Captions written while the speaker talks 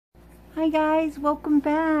Hi guys, welcome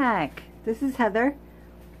back. This is Heather.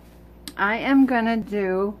 I am gonna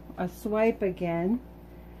do a swipe again.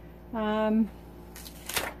 I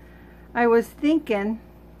was thinking,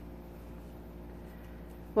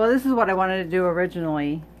 well, this is what I wanted to do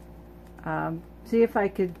originally. See if I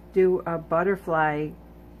could do a butterfly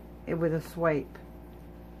with a swipe.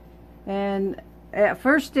 And at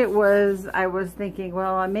first I was thinking,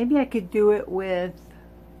 well, maybe I could do it with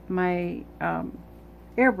my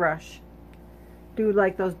airbrush. Do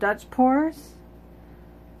like those Dutch pours.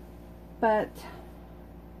 But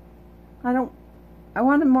I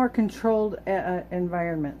want a more controlled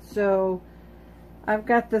environment. So I've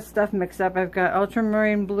got this stuff mixed up. I've got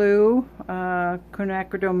ultramarine blue,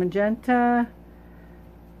 quinacridone magenta,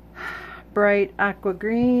 bright aqua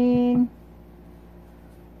green,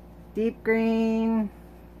 deep green,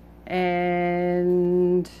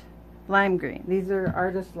 and lime green. These are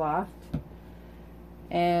Artist Loft.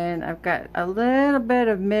 And I've got a little bit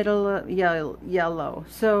of middle yellow.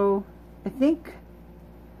 So I think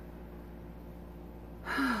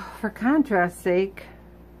for contrast's sake,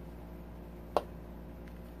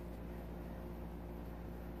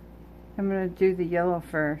 I'm going to do the yellow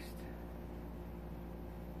first.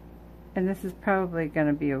 And this is probably going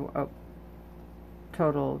to be a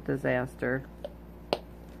total disaster.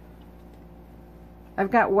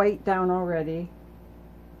 I've got white down already.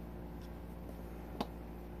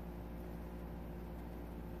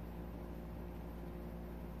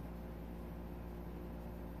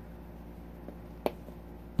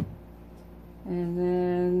 And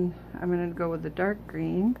then I'm going to go with the dark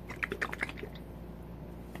green.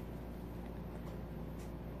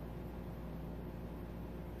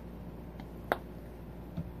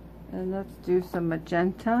 And let's do some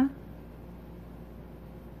magenta.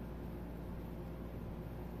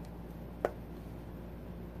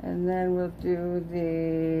 And then we'll do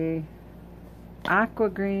the aqua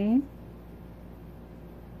green.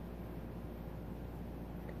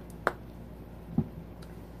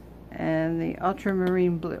 And the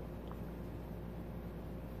ultramarine blue.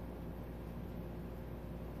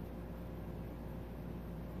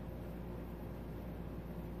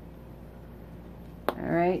 All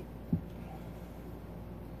right.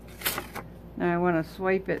 Now I want to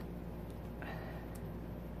swipe it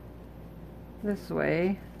this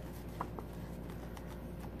way.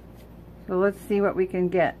 So let's see what we can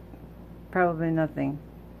get. Probably nothing.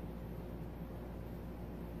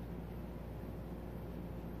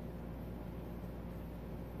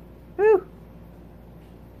 Woo!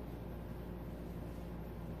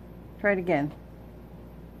 Try it again.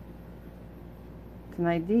 It's an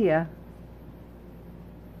idea.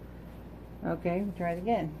 Okay, we'll try it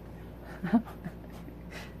again.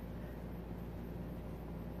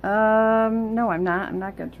 No, I'm not. I'm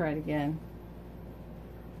not going to try it again.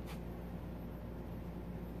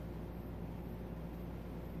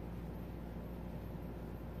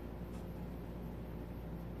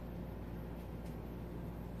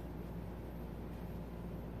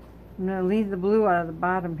 I'm going to leave the blue out of the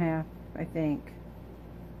bottom half, I think.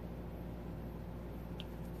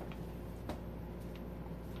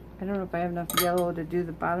 I don't know if I have enough yellow to do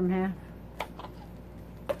the bottom half.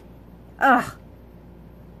 Ugh!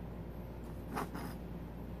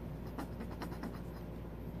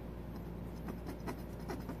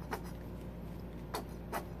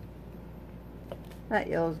 That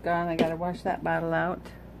yellow's gone. I gotta wash that bottle out.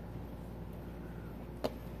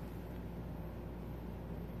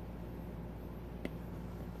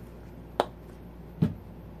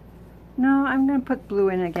 No, I'm going to put blue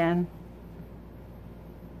in again.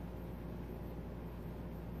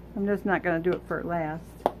 I'm just not going to do it for last.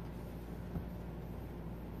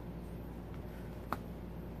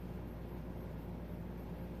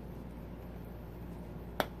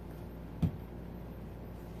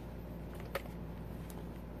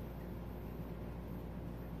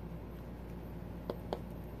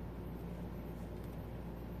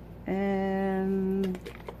 And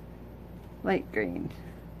light green.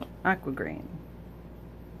 Aqua green.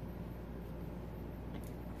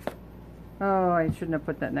 Oh, I shouldn't have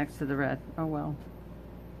put that next to the red. Oh well.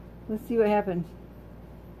 Let's see what happens.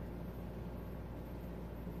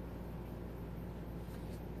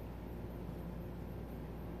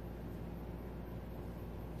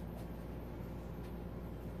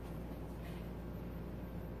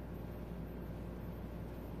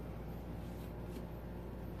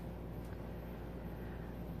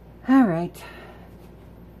 All right.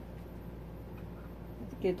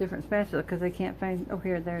 Get a different spatula because I can't find, oh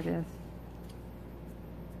here, there it is.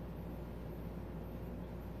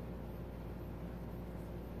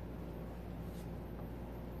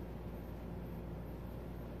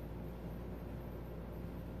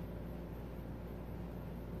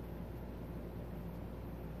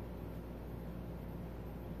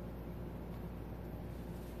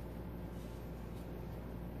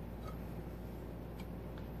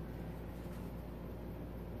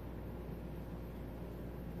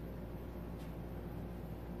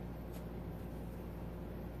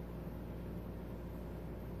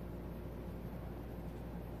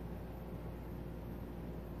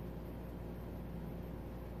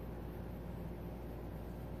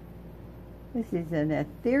 This is an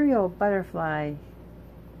ethereal butterfly.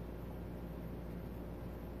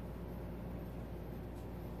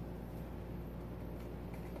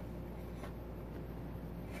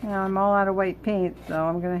 Now I'm all out of white paint, so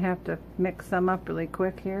I'm going to have to mix some up really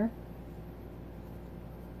quick here.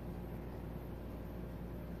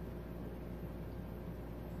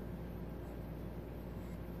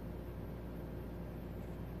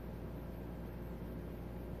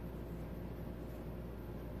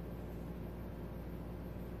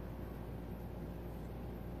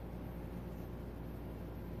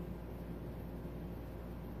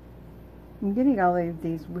 I'm getting all of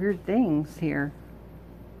these weird things here.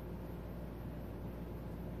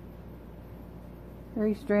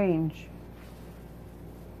 Very strange.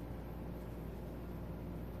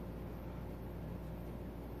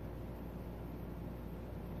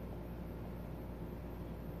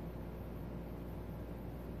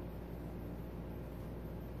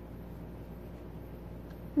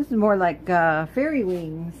 This is more like fairy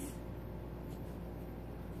wings.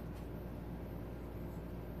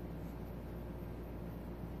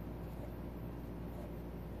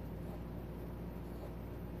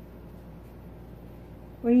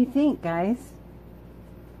 What do you think, guys?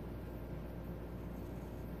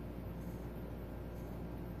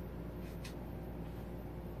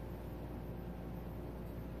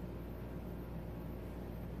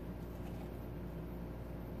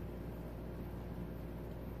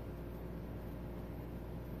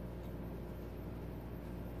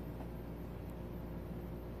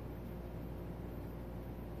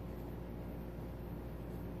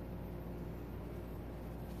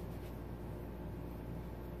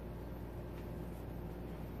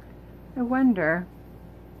 I wonder.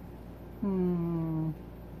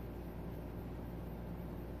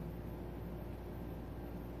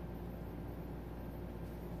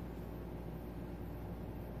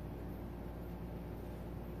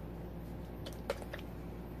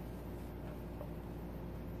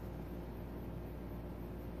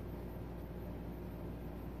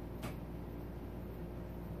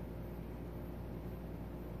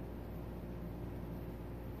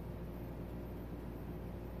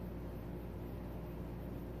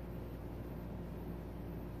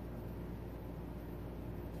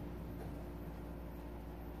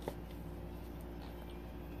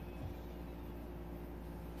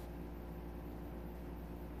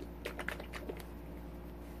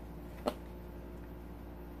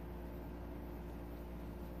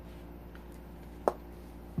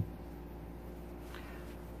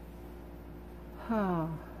 Oh,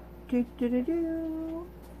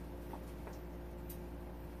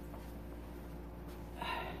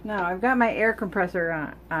 Now I've got my air compressor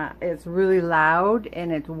on. It's really loud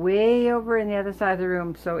and it's way over in the other side of the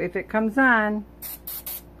room. So if it comes on,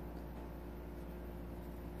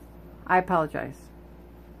 I apologize.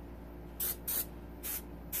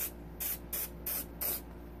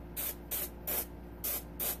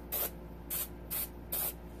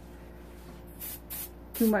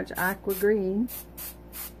 Too much aqua green.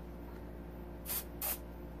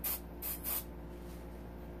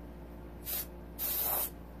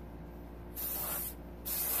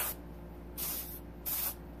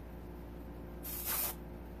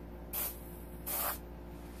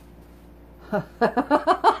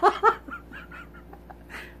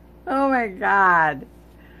 Oh my God.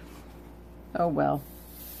 Oh well.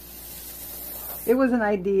 It was an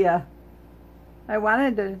idea. I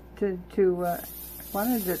wanted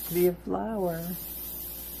wanted it to be a flower.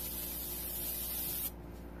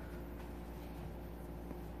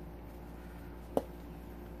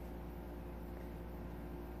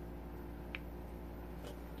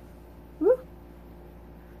 Woo.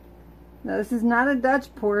 Now this is not a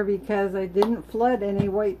Dutch pour because I didn't flood any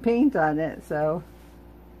white paint on it, so.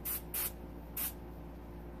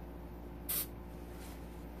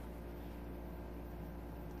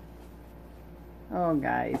 Oh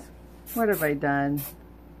guys, what have I done?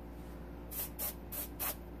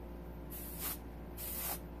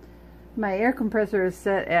 My air compressor is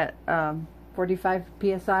set at 45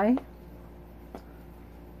 psi.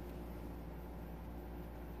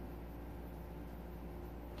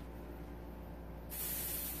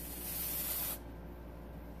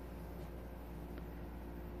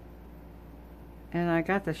 And I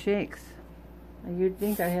got the shakes. You'd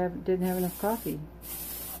think I didn't have enough coffee.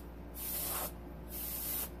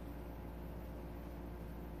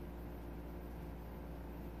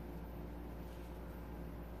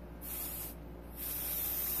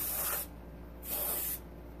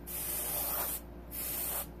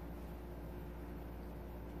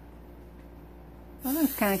 Well,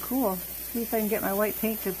 that's kind of cool. See if I can get my white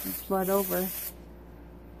paint to flood over.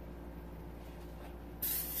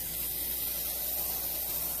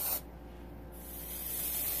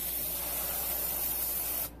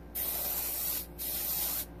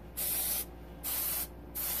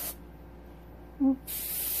 I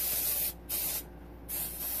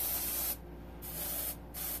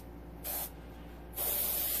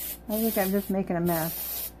think I'm just making a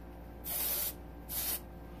mess.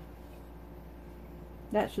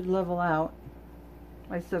 That should level out.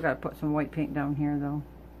 I still got to put some white paint down here though.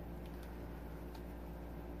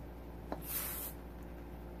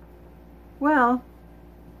 Well,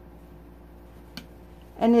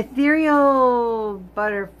 an ethereal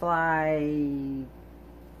butterfly,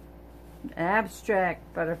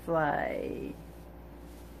 abstract butterfly.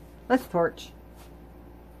 Let's torch.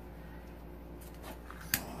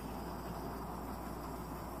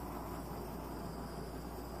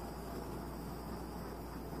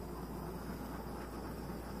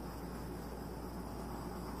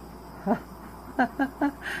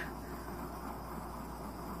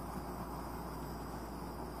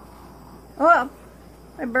 Oh,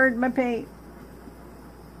 I burned my paint.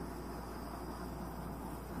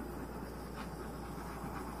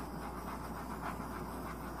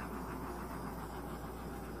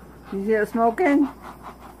 You see it smoking?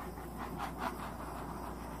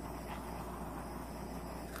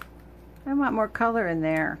 I want more color in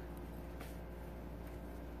there.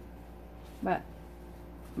 But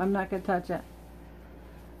I'm not going to touch it.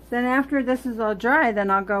 Then after this is all dry, then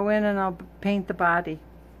I'll go in and I'll paint the body.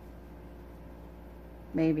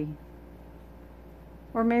 Maybe.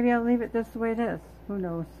 Or maybe I'll leave it just the way it is. Who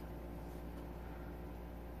knows?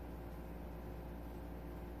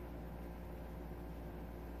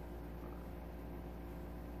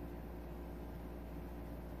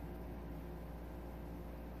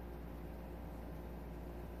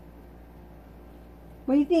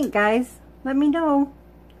 What do you think, guys? Let me know.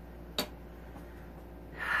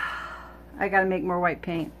 I gotta make more white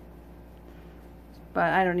paint.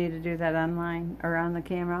 But I don't need to do that online or on the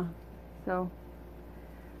camera. So,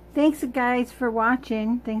 thanks guys for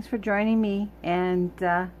watching. Thanks for joining me. And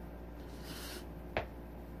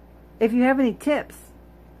if you have any tips,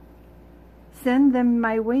 send them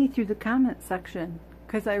my way through the comment section.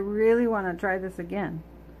 Because I really want to try this again.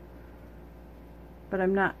 But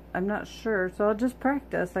I'm not sure. So I'll just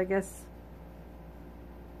practice, I guess.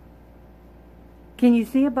 Can you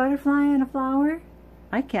see a butterfly and a flower?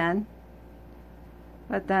 I can.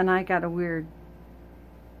 But then I got a weird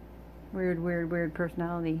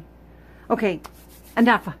personality. Okay,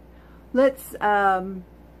 enough. Let's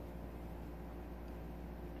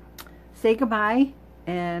say goodbye.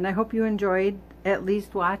 And I hope you enjoyed at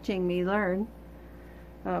least watching me learn,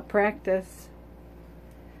 practice.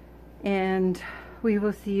 And we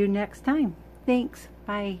will see you next time. Thanks.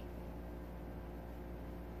 Bye.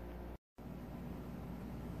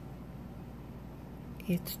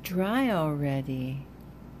 It's dry already.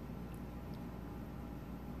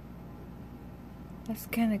 That's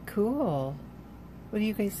kind of cool. What do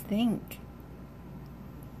you guys think?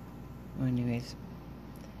 Well, anyways,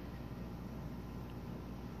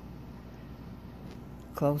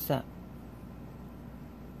 close up.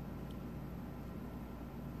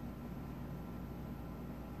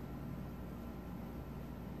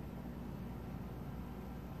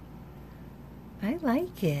 I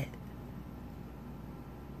like it.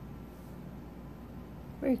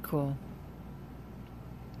 Very cool.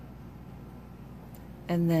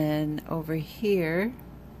 And then over here,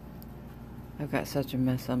 I've got such a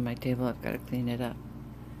mess on my table, I've got to clean it up.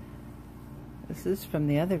 This is from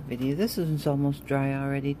the other video. This one's almost dry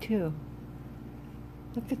already too.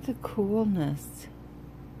 Look at the coolness.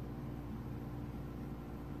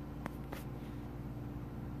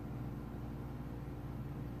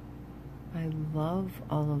 I love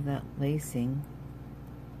all of that lacing.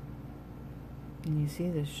 Can you see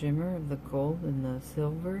the shimmer of the gold and the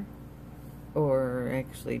silver? Or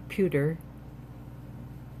actually pewter.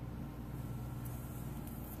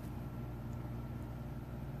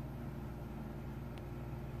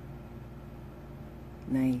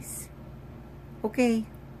 Nice. Okay,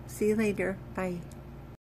 see you later. Bye.